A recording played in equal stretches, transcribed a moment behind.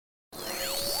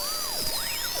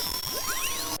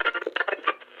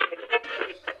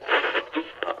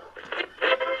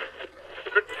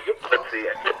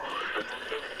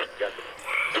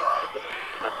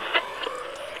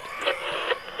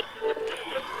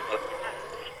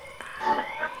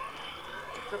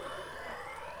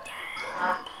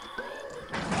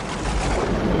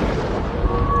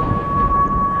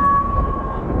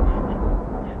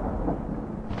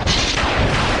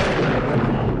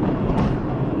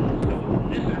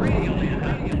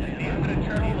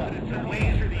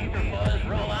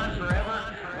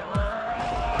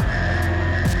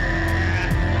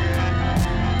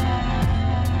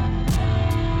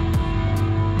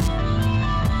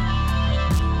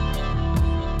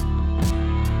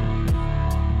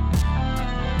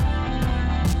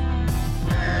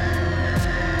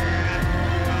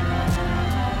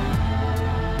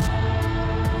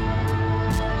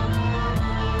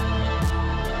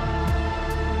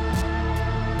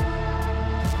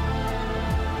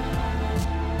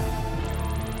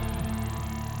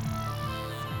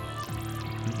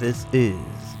This is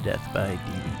Death by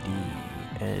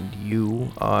DVD, and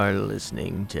you are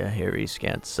listening to Harry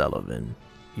Scott Sullivan,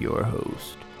 your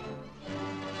host.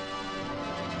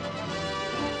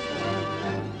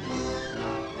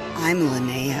 I'm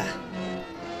Linnea,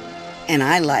 and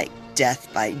I like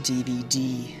Death by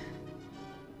DVD.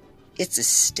 It's a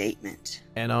statement.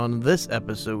 And on this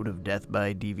episode of Death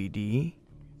by DVD,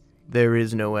 there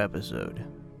is no episode.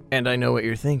 And I know what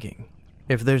you're thinking.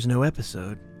 If there's no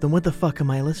episode, then what the fuck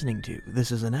am I listening to?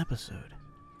 This is an episode.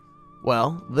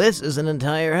 Well, this is an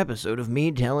entire episode of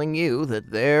me telling you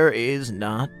that there is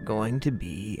not going to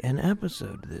be an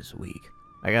episode this week.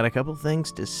 I got a couple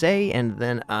things to say, and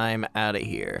then I'm out of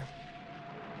here.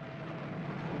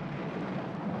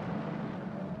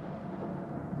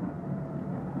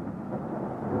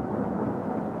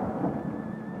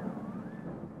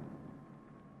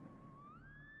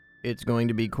 It's going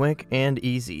to be quick and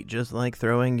easy, just like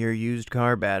throwing your used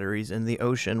car batteries in the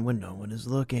ocean when no one is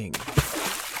looking.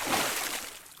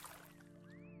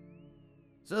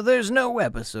 So there's no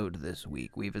episode this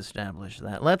week, we've established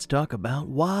that. Let's talk about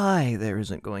why there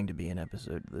isn't going to be an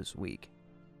episode this week.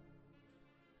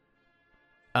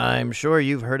 I'm sure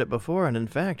you've heard it before, and in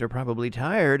fact are probably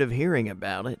tired of hearing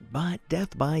about it, but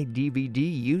Death by DVD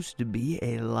used to be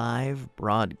a live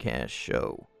broadcast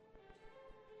show.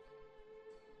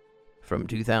 From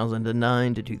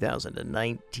 2009 to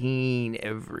 2019,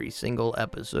 every single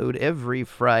episode, every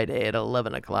Friday at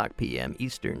 11 o'clock p.m.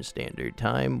 Eastern Standard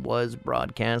Time was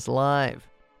broadcast live.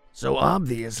 So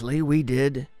obviously we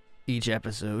did each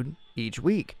episode each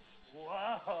week.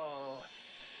 Whoa!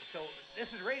 So this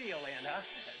is Radioland, huh?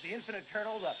 The infinite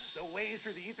turtle, the waves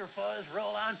through the ether fuzz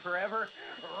roll on forever.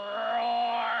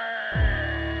 Roar!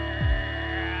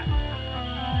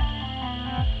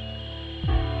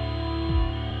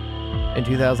 In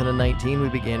 2019, we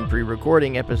began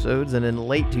pre-recording episodes, and in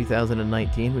late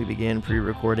 2019, we began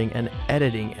pre-recording and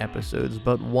editing episodes,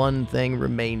 but one thing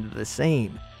remained the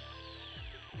same.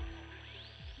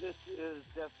 This is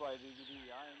Death by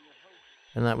DVD. I am your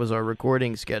host. And that was our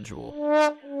recording schedule.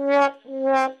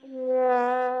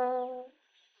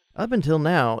 Up until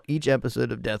now, each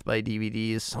episode of Death by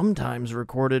DVD is sometimes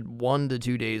recorded 1 to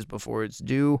 2 days before it's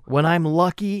due, when I'm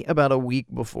lucky about a week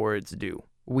before it's due.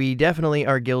 We definitely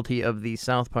are guilty of the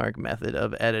South Park method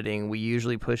of editing. We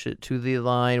usually push it to the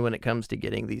line when it comes to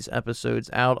getting these episodes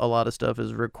out. A lot of stuff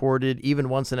is recorded, even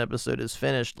once an episode is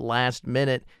finished, last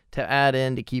minute, to add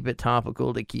in, to keep it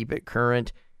topical, to keep it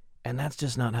current. And that's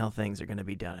just not how things are going to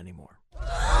be done anymore.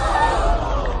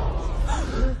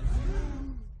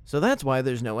 So that's why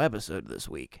there's no episode this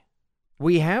week.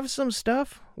 We have some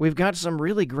stuff. We've got some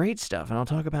really great stuff, and I'll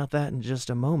talk about that in just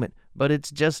a moment. But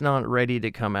it's just not ready to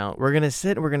come out. We're going to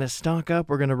sit, we're going to stock up,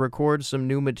 we're going to record some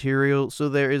new material, so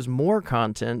there is more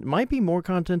content. Might be more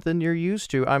content than you're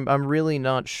used to. I'm really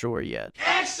not sure yet.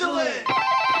 Excellent!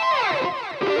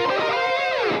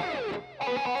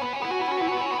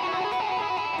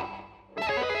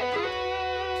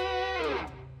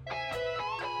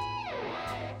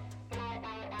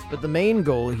 But the main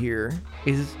goal here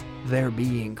is there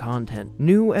being content.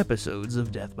 New episodes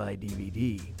of Death by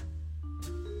DVD.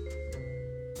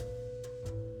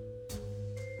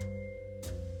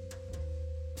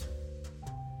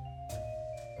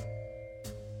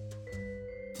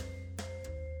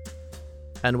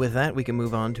 And with that, we can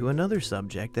move on to another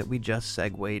subject that we just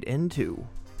segued into.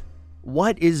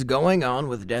 What is going on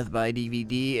with Death by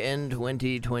DVD in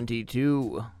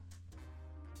 2022?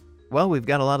 Well, we've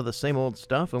got a lot of the same old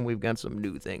stuff, and we've got some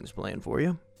new things planned for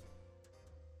you.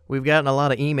 We've gotten a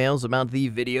lot of emails about the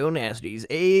Video Nasties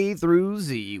A through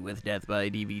Z with Death by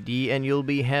DVD, and you'll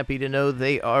be happy to know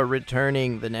they are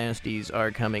returning. The Nasties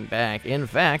are coming back. In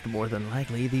fact, more than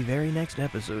likely, the very next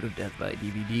episode of Death by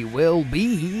DVD will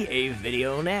be a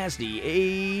Video Nasty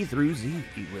A through Z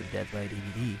with Death by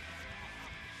DVD.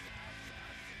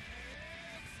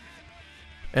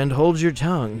 And hold your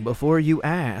tongue before you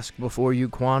ask, before you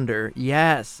quander.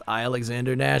 Yes,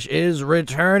 Alexander Nash is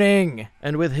returning!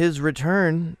 And with his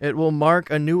return, it will mark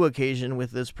a new occasion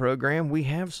with this program. We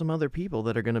have some other people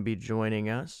that are going to be joining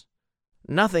us.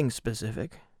 Nothing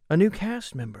specific. A new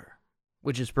cast member.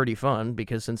 Which is pretty fun,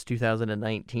 because since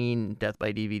 2019, Death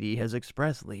by DVD has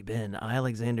expressly been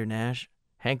Alexander Nash,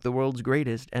 Hank the World's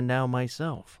Greatest, and now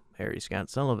myself, Harry Scott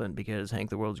Sullivan, because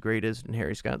Hank the World's Greatest and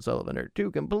Harry Scott Sullivan are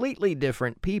two completely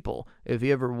different people. If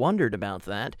you ever wondered about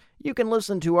that, you can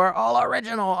listen to our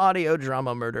all-original audio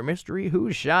drama murder mystery,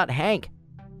 Who Shot Hank?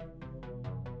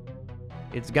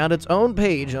 It's got its own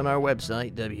page on our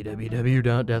website,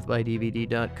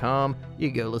 www.deathbydvd.com. You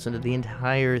can go listen to the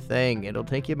entire thing. It'll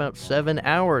take you about 7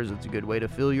 hours. It's a good way to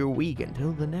fill your week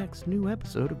until the next new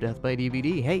episode of Death by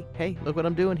DVD. Hey, look what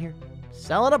I'm doing here.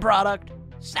 Selling a product.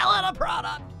 Selling a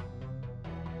product.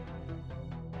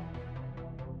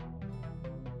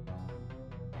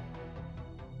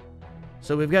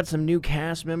 So we've got some new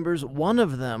cast members. One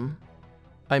of them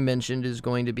I mentioned is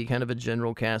going to be kind of a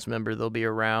general cast member. They'll be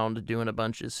around doing a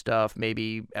bunch of stuff,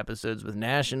 maybe episodes with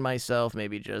Nash and myself,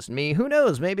 maybe just me. Who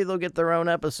knows? Maybe they'll get their own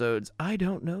episodes. I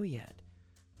don't know yet.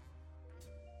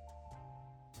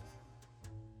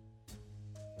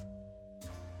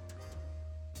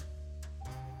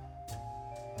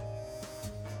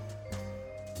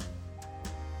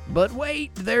 But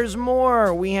wait, there's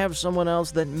more! We have someone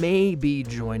else that may be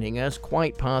joining us,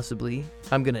 quite possibly.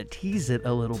 I'm gonna tease it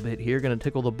a little bit here, gonna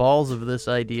tickle the balls of this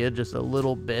idea just a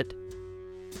little bit.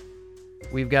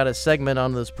 We've got a segment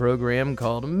on this program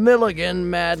called Milligan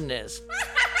Madness,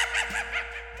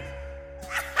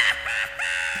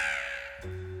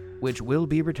 which will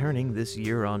be returning this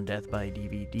year on Death by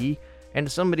DVD. And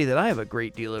somebody that I have a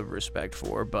great deal of respect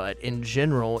for, but in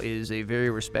general is a very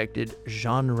respected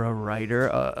genre writer,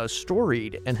 a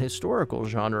storied and historical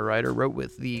genre writer, wrote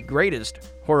with the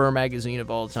greatest horror magazine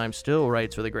of all time, still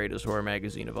writes for the greatest horror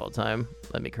magazine of all time.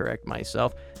 Let me correct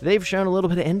myself. They've shown a little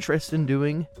bit of interest in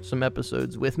doing some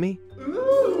episodes with me.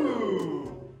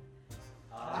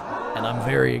 And I'm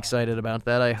very excited about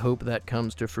that. I hope that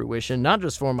comes to fruition, not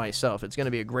just for myself. It's going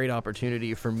to be a great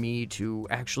opportunity for me to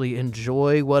actually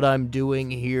enjoy what I'm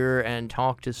doing here and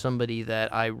talk to somebody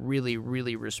that I really,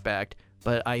 really respect.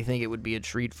 But I think it would be a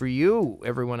treat for you,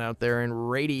 everyone out there in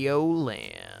Radio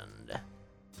Land.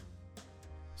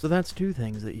 So that's 2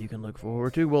 things that you can look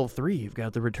forward to. Well, 3, you've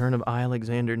got the return of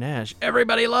Alexander Nash.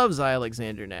 Everybody loves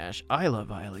Alexander Nash. I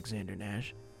love Alexander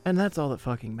Nash. And that's all that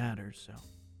fucking matters, so.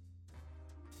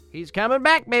 He's coming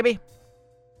back, baby.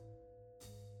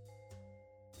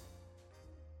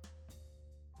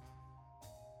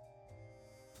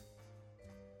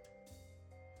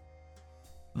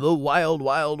 The Wild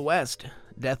Wild West.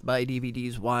 Death by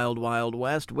DVD's Wild Wild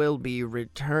West will be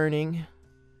returning.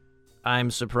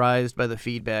 I'm surprised by the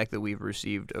feedback that we've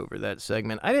received over that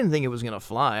segment. I didn't think it was going to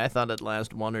fly. I thought it'd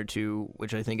last 1 or 2,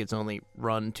 which I think it's only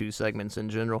run 2 segments in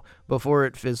general, before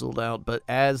it fizzled out. But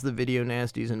as the Video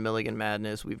Nasties and Milligan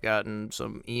Madness, we've gotten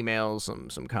some emails,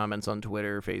 some comments on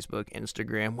Twitter, Facebook,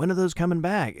 Instagram. When are those coming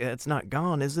back? It's not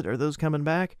gone, is it? Are those coming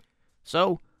back?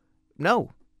 So, no.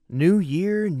 New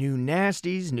year, new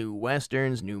Nasties, new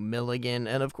Westerns, new Milligan,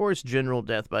 and of course, general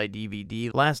Death by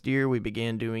DVD. Last year, we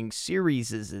began doing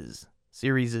series.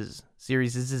 Yeah,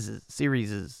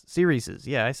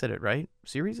 I said it right.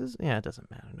 Series? Yeah, it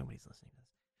doesn't matter. Nobody's listening.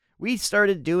 We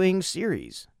started doing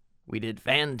series. We did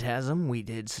Phantasm. We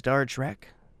did Star Trek.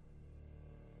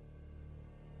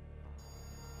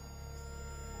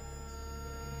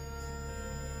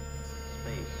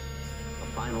 Space, the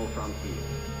final frontier.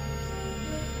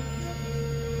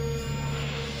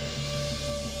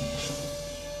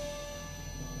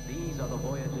 These are the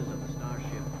voyages of the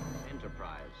starship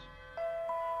Enterprise.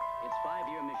 Its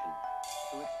 5-year mission,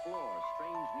 to explore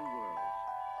strange new worlds,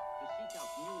 to seek out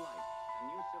new life and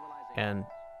new civilizations. And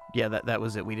yeah, that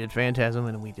was it. We did Phantasm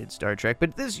and we did Star Trek.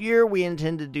 But this year we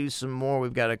intend to do some more.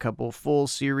 We've got a couple full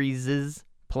series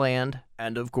planned.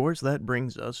 And of course, that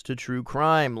brings us to true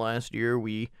crime. Last year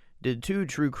we did 2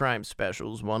 true crime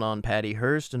specials, one on Patty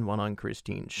Hearst and one on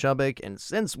Christine Shubik. And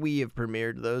since we have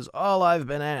premiered those, all I've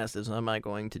been asked is, am I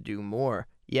going to do more?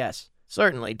 Yes.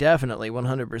 Certainly, definitely,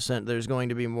 100%, there's going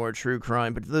to be more true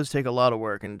crime, but those take a lot of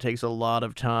work, and it takes a lot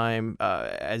of time.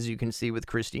 As you can see with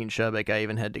Christine Shubik, I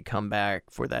even had to come back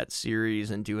for that series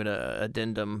and do an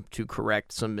addendum to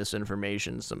correct some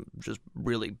misinformation, some just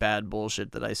really bad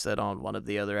bullshit that I said on one of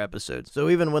the other episodes. So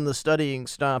even when the studying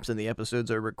stops and the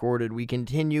episodes are recorded, we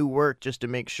continue work just to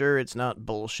make sure it's not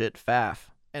bullshit faff.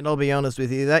 And I'll be honest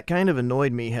with you, that kind of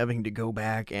annoyed me having to go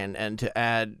back and to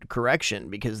add correction,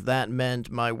 because that meant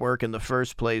my work in the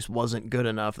first place wasn't good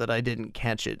enough that I didn't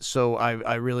catch it. So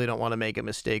I really don't want to make a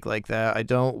mistake like that. I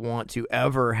don't want to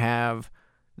ever have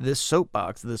this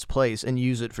soapbox, this place, and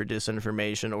use it for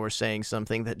disinformation or saying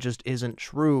something that just isn't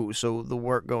true. So the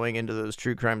work going into those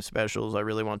true crime specials, I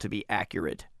really want to be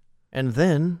accurate. And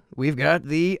then we've got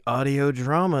the audio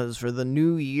dramas for the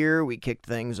new year. We kicked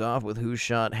things off with Who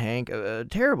Shot Hank, a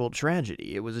terrible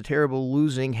tragedy. It was a terrible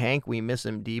losing Hank. We miss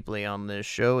him deeply on this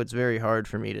show. It's very hard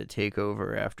for me to take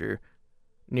over after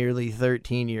nearly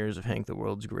 13 years of Hank the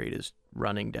World's Greatest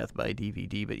running Death by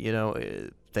DVD. But, you know,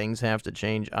 things have to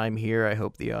change. I'm here. I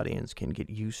hope the audience can get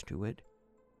used to it.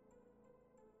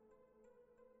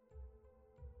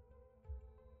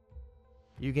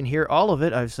 You can hear all of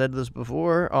it, I've said this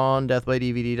before, on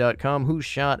deathbydvd.com. Who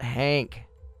shot Hank?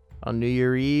 On New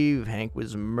Year Eve, Hank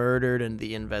was murdered in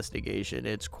the investigation.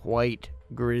 It's quite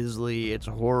grisly. It's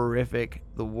horrific.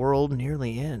 The world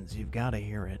nearly ends. You've got to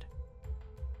hear it.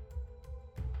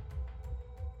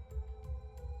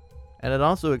 And it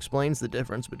also explains the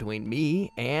difference between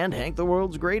me and Hank the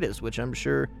World's Greatest, which I'm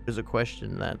sure is a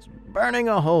question that's burning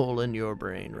a hole in your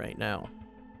brain right now.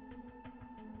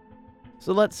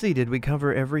 So let's see, did we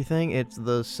cover everything? It's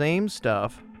the same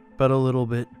stuff, but a little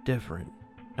bit different.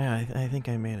 I think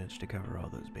I managed to cover all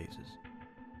those bases.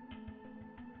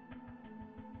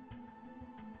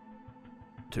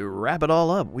 To wrap it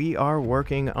all up, we are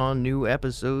working on new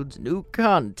episodes, new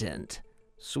content.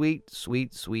 Sweet,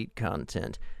 sweet, sweet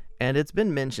content. And it's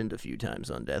been mentioned a few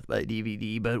times on Death by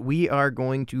DVD, but we are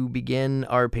going to begin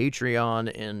our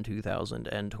Patreon in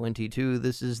 2022.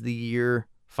 This is the year,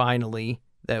 finally,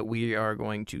 that we are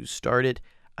going to start it.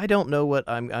 I don't know what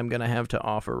I'm going to have to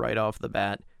offer right off the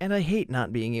bat, and I hate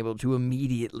not being able to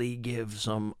immediately give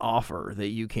some offer that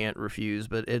you can't refuse,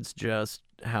 but it's just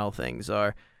how things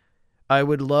are. I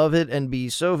would love it and be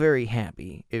so very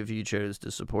happy if you chose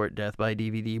to support Death by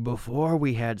DVD before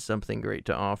we had something great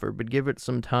to offer, but give it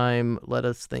some time, let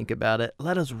us think about it,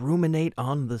 let us ruminate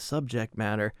on the subject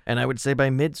matter, and I would say by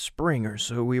mid-spring or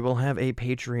so we will have a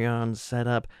Patreon set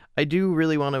up. I do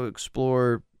really want to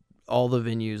explore all the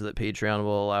venues that Patreon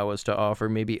will allow us to offer,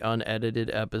 maybe unedited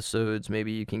episodes,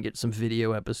 maybe you can get some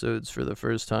video episodes for the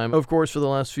first time. Of course, for the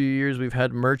last few years, we've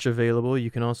had merch available. You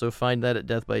can also find that at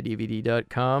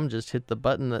deathbydvd.com. Just hit the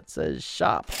button that says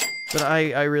shop. But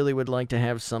I really would like to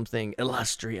have something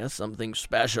illustrious, something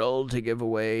special to give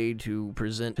away, to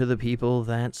present to the people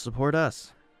that support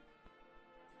us.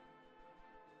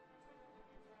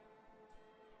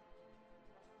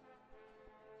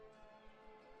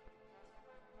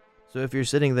 So if you're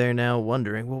sitting there now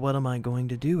wondering, well, what am I going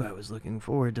to do? I was looking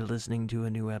forward to listening to a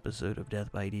new episode of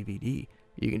Death by DVD.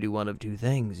 You can do one of two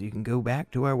things. You can go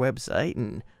back to our website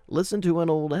and listen to an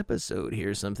old episode.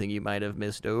 Here's something you might have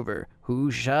missed over.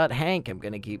 Who Shot Hank? I'm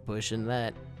going to keep pushing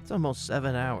that. It's almost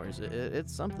 7 hours.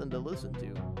 It's something to listen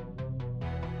to.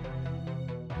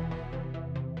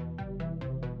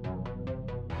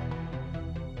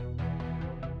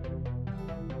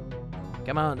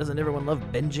 Come on, doesn't everyone love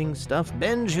binging stuff?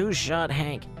 Binge Who Shot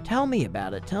Hank. Tell me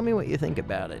about it. Tell me what you think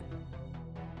about it.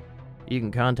 You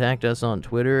can contact us on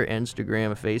Twitter,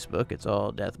 Instagram, Facebook. It's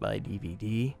all Death by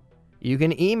DVD. You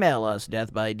can email us,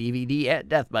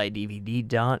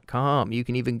 deathbydvd@deathbydvd.com. You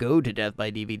can even go to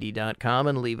deathbydvd.com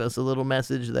and leave us a little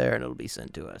message there, and it'll be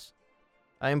sent to us.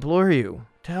 I implore you,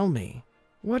 tell me,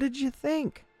 what did you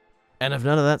think? And if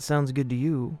none of that sounds good to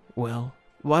you, well,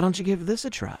 why don't you give this a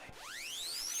try?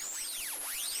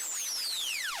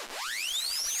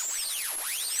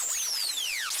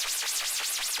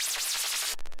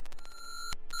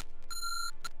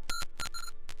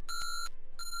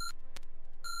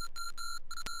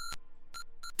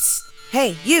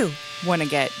 Hey, you! Want to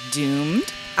get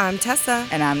doomed? I'm Tessa.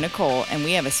 And I'm Nicole, and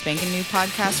we have a spanking new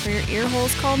podcast for your ear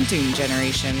holes called Doom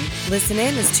Generation. Listen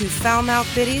in as two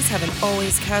foul-mouthed biddies have an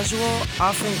always casual,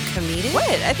 often comedic...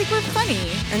 What? I think we're funny.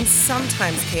 ...and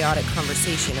sometimes chaotic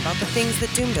conversation about the things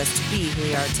that doomed us to be who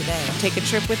we are today. Take a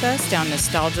trip with us down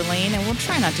nostalgia lane, and we'll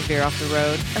try not to veer off the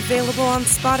road. Available on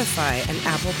Spotify and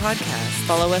Apple Podcasts.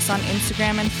 Follow us on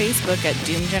Instagram and Facebook at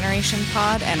Doom Generation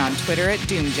Pod, and on Twitter at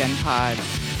DoomGen Pod.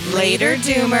 Later,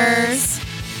 Doomers!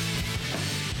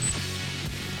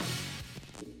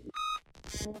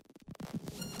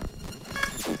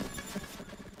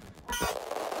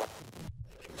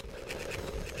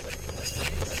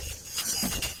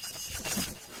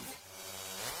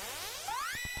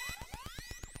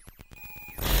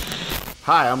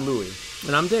 Hi, I'm Louie.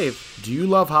 And I'm Dave. Do you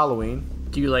love Halloween?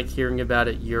 Do you like hearing about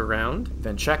it year-round?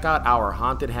 Then check out our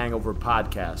Haunted Hangover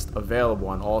podcast, available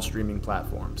on all streaming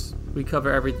platforms. We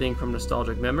cover everything from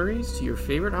nostalgic memories to your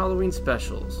favorite Halloween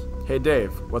specials. Hey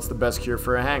Dave, what's the best cure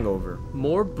for a hangover?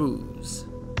 More booze.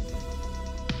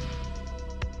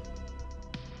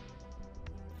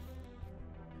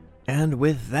 And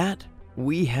with that,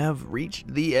 we have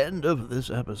reached the end of this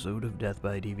episode of Death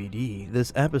by DVD.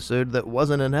 This episode that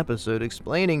wasn't an episode,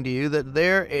 explaining to you that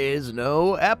there is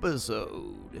no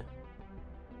episode.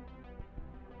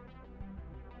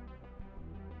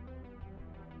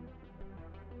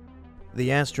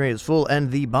 The ashtray is full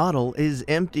and the bottle is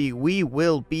empty. We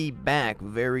will be back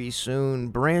very soon.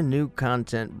 Brand new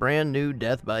content, brand new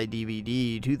Death by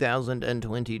DVD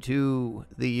 2022,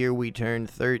 the year we turned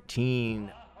 13.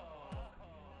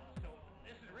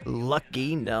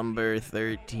 Lucky number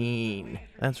 13.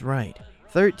 That's right.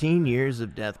 13 years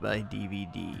of Death by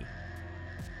DVD.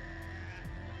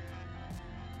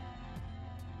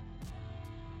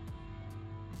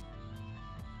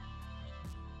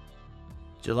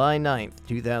 July 9th,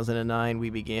 2009,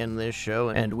 we began this show,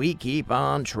 and we keep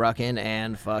on trucking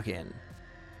and fucking.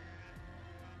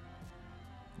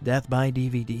 Death by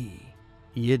DVD.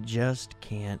 You just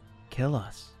can't kill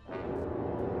us.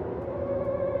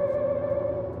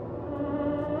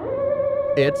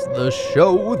 It's the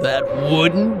show that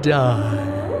wouldn't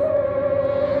die.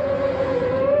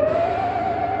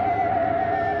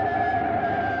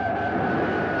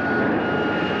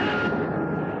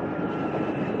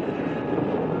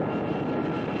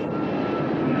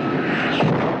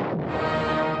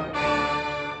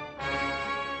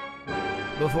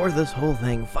 Before this whole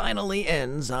thing finally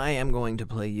ends, I am going to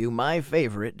play you my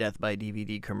favorite Death by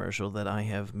DVD commercial that I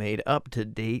have made up to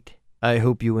date. I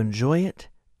hope you enjoy it.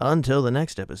 Until the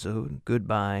next episode,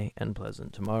 goodbye and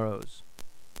pleasant tomorrows.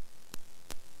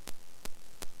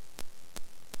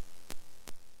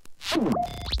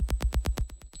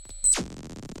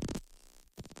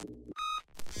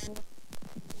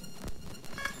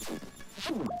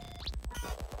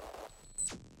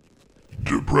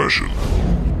 Depression.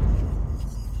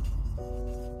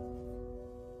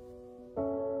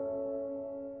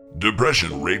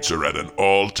 Depression rates are at an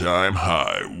all-time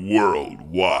high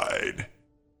worldwide.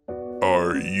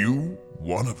 Are you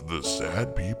one of the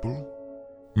sad people?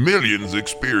 Millions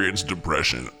experience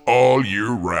depression all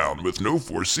year round with no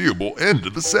foreseeable end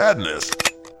to the sadness.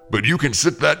 But you can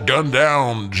sit that gun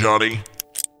down, Johnny,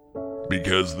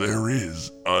 because there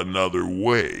is another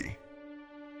way.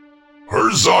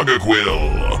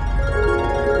 Herzogaquil!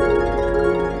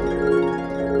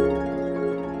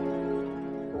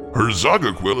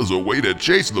 Herzogaquil is a way to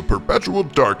chase the perpetual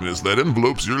darkness that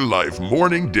envelopes your life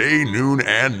morning, day, noon,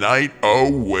 and night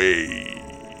away.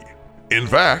 In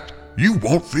fact, you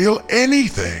won't feel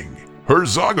anything.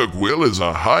 Herzogaquil is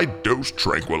a high-dose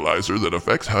tranquilizer that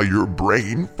affects how your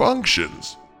brain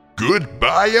functions.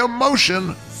 Goodbye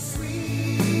emotion!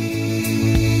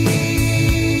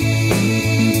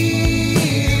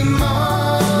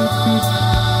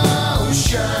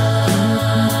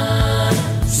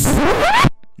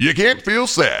 You can't feel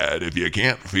sad if you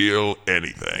can't feel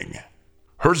anything.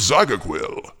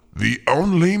 Herzogaquil, the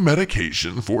only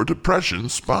medication for depression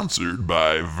sponsored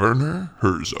by Werner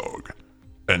Herzog.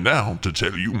 And now, to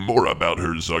tell you more about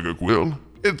Herzogaquil,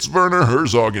 it's Werner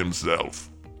Herzog himself.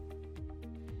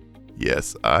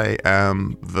 Yes, I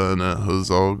am Werner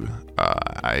Herzog.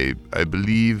 I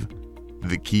believe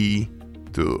the key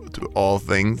to all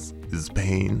things is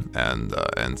pain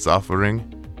and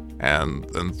suffering, and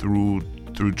through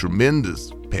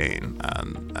tremendous pain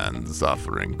and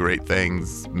suffering, great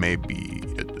things may be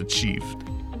achieved.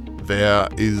 There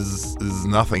is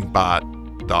nothing but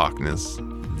darkness,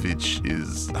 which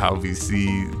is how we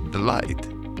see the light.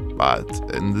 But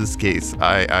in this case,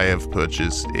 I have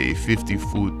purchased a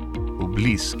 50-foot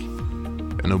obelisk,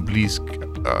 an obelisk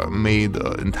made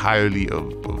entirely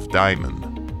of diamond,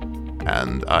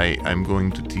 and I'm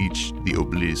going to teach the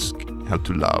obelisk how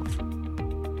to love.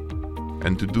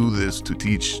 And to do this, to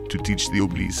teach the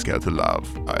obelisk how to love,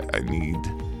 I need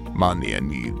money. I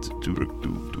need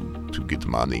to get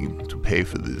money to pay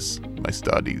for this, my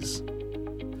studies.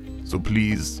 So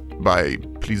please buy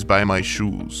my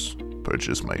shoes.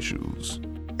 Purchase my shoes.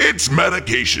 It's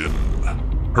medication.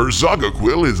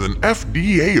 Herzogaquil is an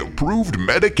FDA-approved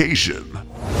medication.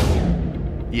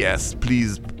 Yes,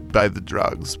 please buy the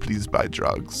drugs. Please buy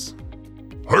drugs.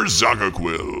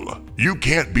 Herzogaquil. You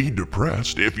can't be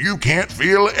depressed if you can't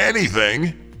feel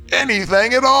anything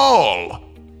at all.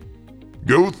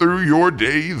 Go through your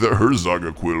day the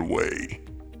Herzogaquil way.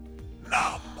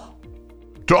 Numb.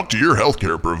 Talk to your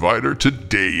healthcare provider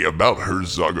today about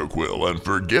Herzogaquil and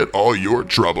forget all your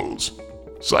troubles.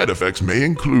 Side effects may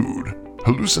include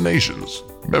hallucinations,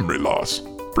 memory loss,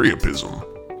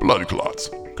 priapism, blood clots,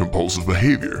 compulsive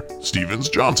behavior,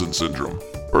 Stevens-Johnson syndrome,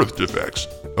 birth defects,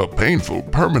 a painful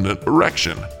permanent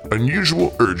erection,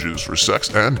 unusual urges for sex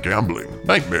and gambling,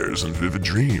 nightmares and vivid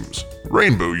dreams,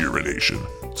 rainbow urination,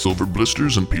 silver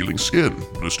blisters and peeling skin,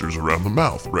 blisters around the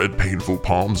mouth, red painful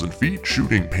palms and feet,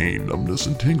 shooting pain, numbness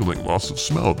and tingling, loss of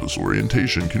smell,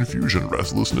 disorientation, confusion,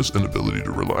 restlessness, inability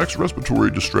to relax,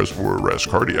 respiratory distress or arrest,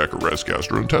 cardiac arrest,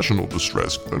 gastrointestinal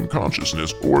distress,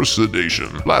 unconsciousness or sedation,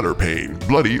 bladder pain,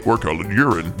 bloody or colored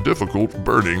urine, difficult,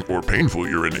 burning or painful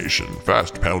urination,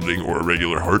 fast pounding or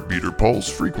irregular heartbeat or pulse,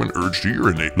 frequent urge to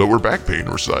urinate, lower back pain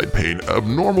or side pain,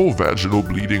 abnormal vaginal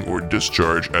bleeding or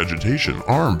discharge, agitation,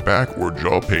 arm, back or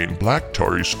jaw without pain, black,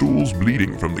 tarry stools,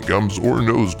 bleeding from the gums or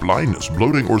nose, blindness,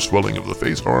 bloating or swelling of the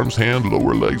face, arms, hand,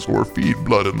 lower legs or feet,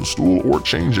 blood in the stool or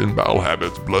change in bowel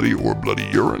habits, bloody or bloody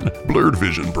urine, blurred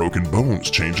vision, broken bones,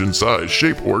 change in size,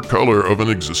 shape or color of an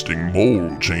existing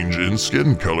mole, change in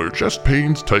skin color, chest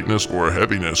pains, tightness or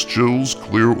heaviness, chills,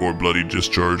 clear or bloody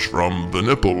discharge from the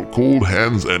nipple, cold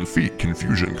hands and feet,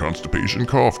 confusion, constipation,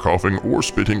 cough, coughing or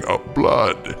spitting up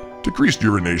blood. Decreased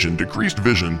urination, decreased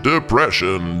vision,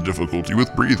 depression, difficulty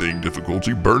with breathing,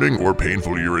 difficulty burning or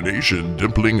painful urination,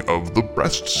 dimpling of the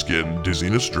breast skin,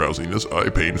 dizziness, drowsiness, eye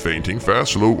pain, fainting,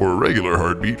 fast, slow, or irregular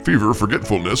heartbeat, fever,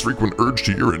 forgetfulness, frequent urge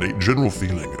to urinate, general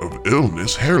feeling of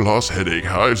illness, hair loss, headache,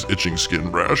 hives, itching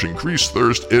skin rash, increased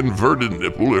thirst, inverted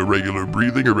nipple, irregular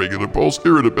breathing, irregular pulse,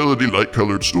 irritability,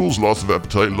 light-colored stools, loss of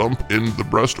appetite, lump in the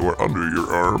breast or under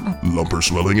your arm, lump or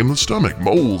swelling in the stomach,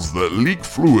 moles that leak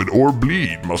fluid or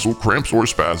bleed, muscle cramps or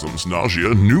spasms,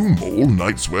 nausea, new mole,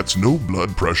 night sweats, no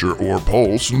blood pressure or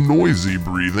pulse, noisy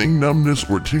breathing, numbness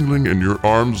or tingling in your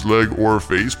arms, leg, or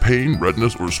face, pain,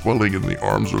 redness or swelling in the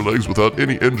arms or legs without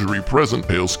any injury present,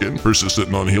 pale skin,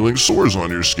 persistent non-healing sores on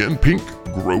your skin, pink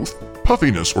growth,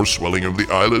 puffiness or swelling of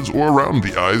the eyelids or around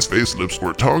the eyes, face, lips,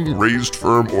 or tongue, raised,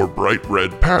 firm, or bright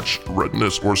red patch,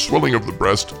 redness or swelling of the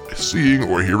breast, seeing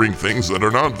or hearing things that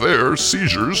are not there,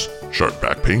 seizures, sharp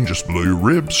back pain just below your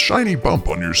ribs, shiny bump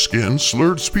on your skin,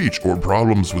 slurred speech or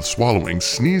problems with swallowing,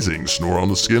 sneezing, snore on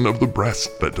the skin of the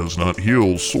breast that does not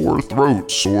heal, sore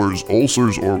throat, sores,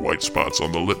 ulcers, or white spots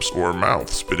on the lips or mouth,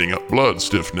 spitting up blood,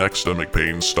 stiff neck, stomach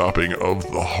pain, stopping of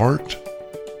the heart,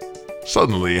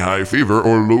 suddenly high fever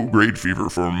or low-grade fever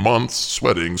for months,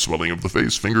 sweating, swelling of the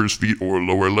face, fingers, feet, or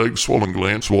lower legs, swollen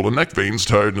glands, swollen neck veins,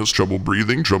 tiredness, trouble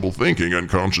breathing, trouble thinking,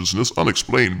 unconsciousness,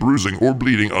 unexplained bruising or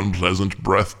bleeding, unpleasant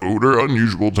breath odor,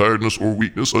 unusual tiredness or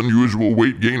weakness, unusual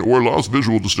weight gain or loss,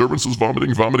 visual disturbances,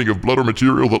 vomiting of blood or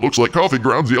material that looks like coffee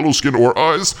grounds, yellow skin or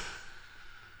eyes,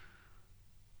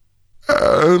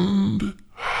 and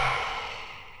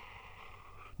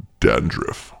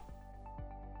dandruff.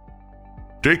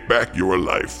 Take back your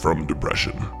life from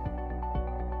depression.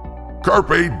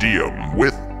 Carpe Diem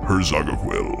with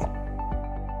Herzogaquil.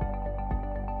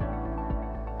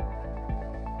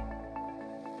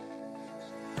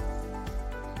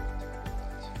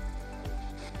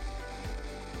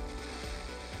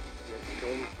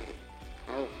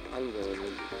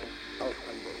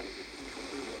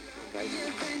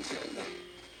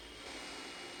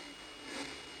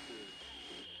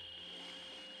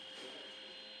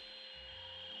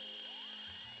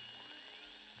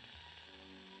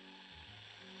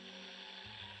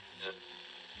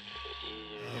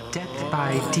 Death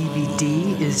by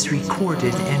DVD is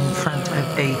recorded in front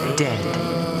of a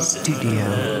dead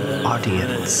studio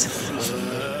audience.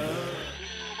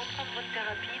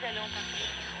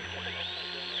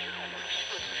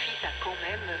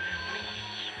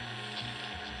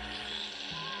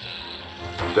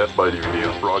 Death by DVD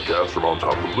is broadcast from on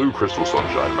top of the Blue Crystal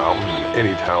Sunshine Mountain in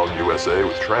Anytown, USA,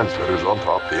 with transmitters on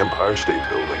top of the Empire State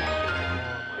Building.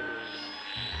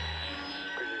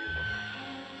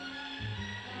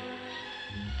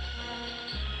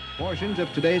 Portions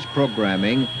of today's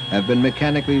programming have been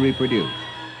mechanically reproduced.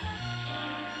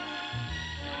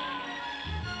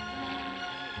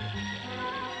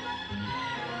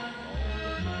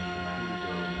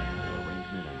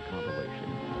 Arrangement and compilation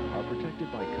are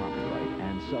protected by copyright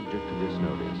and subject to this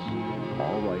notice.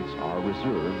 All rights are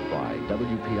reserved by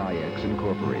WPIX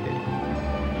Incorporated.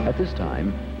 At this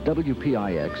time,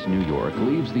 WPIX New York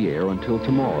leaves the air until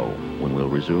tomorrow, when we'll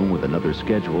resume with another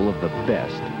schedule of the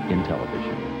best in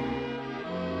television.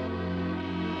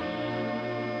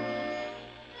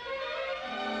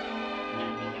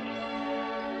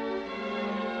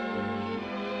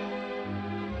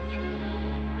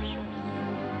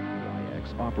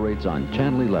 Operates on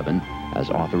Channel 11 as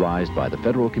authorized by the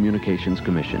Federal Communications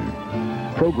Commission.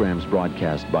 Programs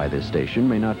broadcast by this station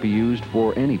may not be used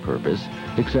for any purpose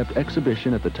except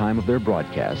exhibition at the time of their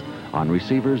broadcast on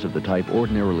receivers of the type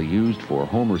ordinarily used for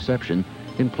home reception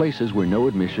in places where no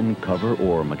admission, cover,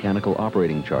 or mechanical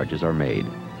operating charges are made.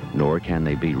 Nor can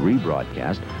they be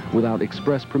rebroadcast without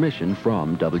express permission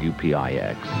from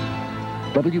WPIX.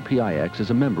 WPIX is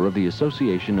a member of the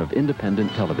Association of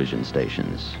Independent Television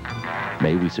Stations.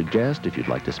 May we suggest, if you'd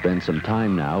like to spend some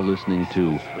time now listening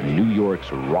to New York's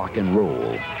rock and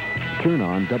roll, turn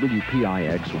on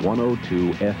WPIX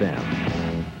 102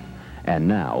 FM. And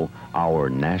now, our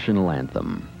national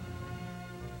anthem.